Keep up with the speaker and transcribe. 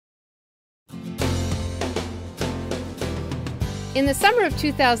In the summer of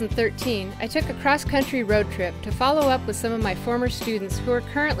 2013, I took a cross-country road trip to follow up with some of my former students who are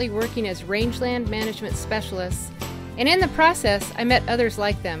currently working as rangeland management specialists, and in the process, I met others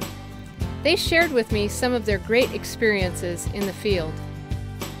like them. They shared with me some of their great experiences in the field.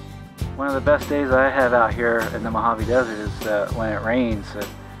 One of the best days I have out here in the Mojave Desert is when it rains. It's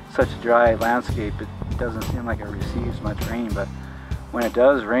such a dry landscape, it doesn't seem like it receives much rain, but when it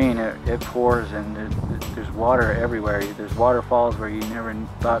does rain, it pours, and there's water everywhere. There's waterfalls where you never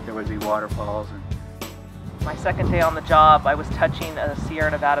thought there would be waterfalls. My second day on the job, I was touching a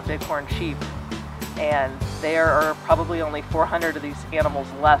Sierra Nevada bighorn sheep, and there are probably only 400 of these animals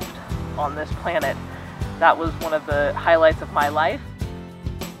left on this planet. That was one of the highlights of my life.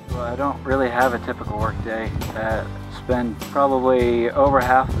 Well, I don't really have a typical work day. I spend probably over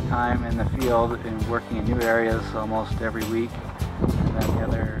half the time in the field and working in new areas almost every week, and then the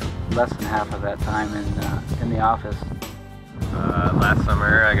other less than half of that time in the office. Last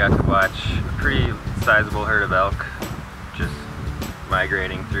summer I got to watch a pretty sizable herd of elk just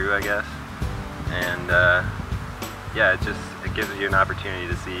migrating through, I guess, and yeah, it gives you an opportunity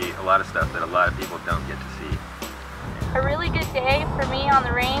to see a lot of stuff that a lot of people don't get to see. A really good day for me on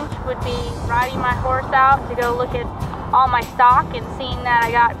the range would be riding my horse out to go look at all my stock and seeing that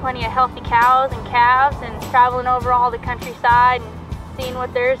I got plenty of healthy cows and calves, and traveling over all the countryside and seeing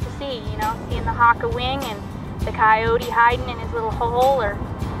what there is to see, you know, seeing the hawk a wing and the coyote hiding in his little hole, or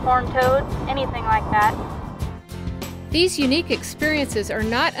horned toad, anything like that. These unique experiences are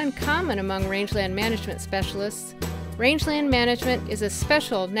not uncommon among rangeland management specialists. Rangeland management is a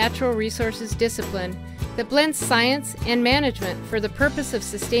special natural resources discipline that blends science and management for the purpose of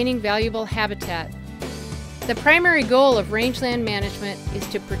sustaining valuable habitat. The primary goal of rangeland management is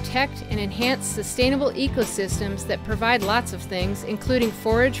to protect and enhance sustainable ecosystems that provide lots of things, including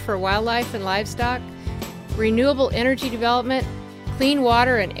forage for wildlife and livestock, renewable energy development, clean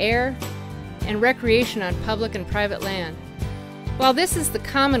water and air, and recreation on public and private land. While this is the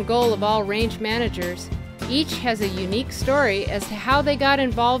common goal of all range managers, each has a unique story as to how they got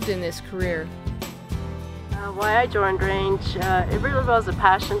involved in this career. Why I joined range, it really was a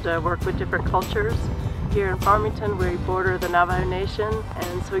passion to work with different cultures. Here in Farmington, we border the Navajo Nation,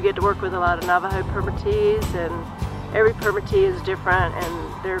 and so we get to work with a lot of Navajo permittees, and every permittee is different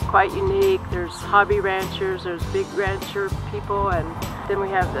and they're quite unique. There's hobby ranchers, there's big rancher people, and then we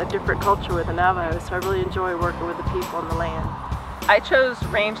have a different culture with the Navajo, so I really enjoy working with the people on the land. I chose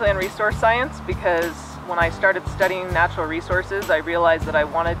rangeland resource science because when I started studying natural resources, I realized that I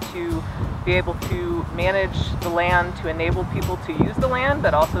wanted to be able to manage the land to enable people to use the land,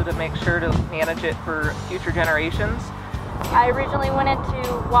 but also to make sure to manage it for future generations. I originally went into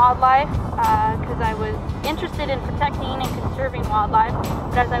wildlife because I was interested in protecting and conserving wildlife,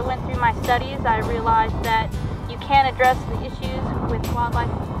 but as I went through my studies, I realized that you can't address the issues with wildlife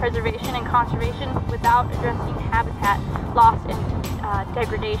preservation and conservation without addressing habitat loss and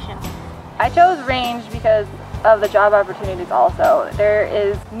degradation. I chose range because of the job opportunities also. There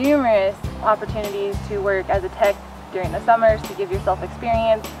is numerous opportunities to work as a tech during the summers to give yourself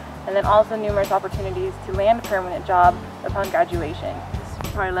experience, and then also numerous opportunities to land a permanent job upon graduation.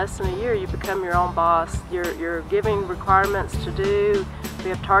 Probably less than a year, you become your own boss. You're giving requirements to do, we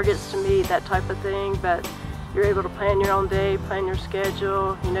have targets to meet, that type of thing, but you're able to plan your own day, plan your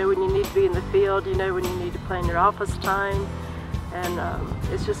schedule. You know when you need to be in the field, you know when you need to plan your office time, and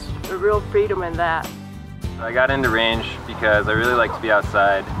it's just a real freedom in that. I got into range because I really like to be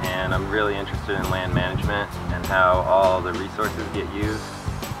outside, and I'm really interested in land management and how all the resources get used.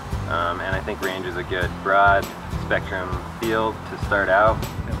 And I think range is a good broad spectrum field to start out.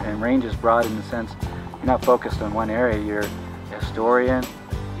 And range is broad in the sense you're not focused on one area. You're a historian.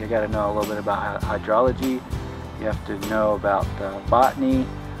 You got to know a little bit about hydrology. You have to know about botany.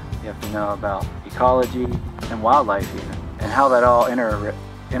 You have to know about ecology and wildlife even, and how that all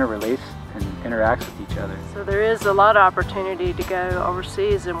interrelates and interacts with each other. So there is a lot of opportunity to go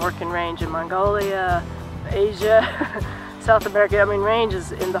overseas and work in range in Mongolia, Asia, South America. I mean, range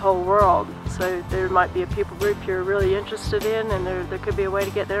is in the whole world. So there might be a people group you're really interested in, and there could be a way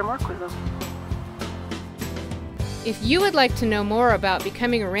to get there and work with them. If you would like to know more about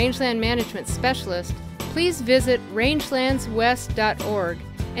becoming a rangeland management specialist, please visit rangelandswest.org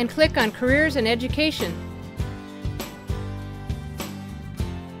and click on Careers and Education.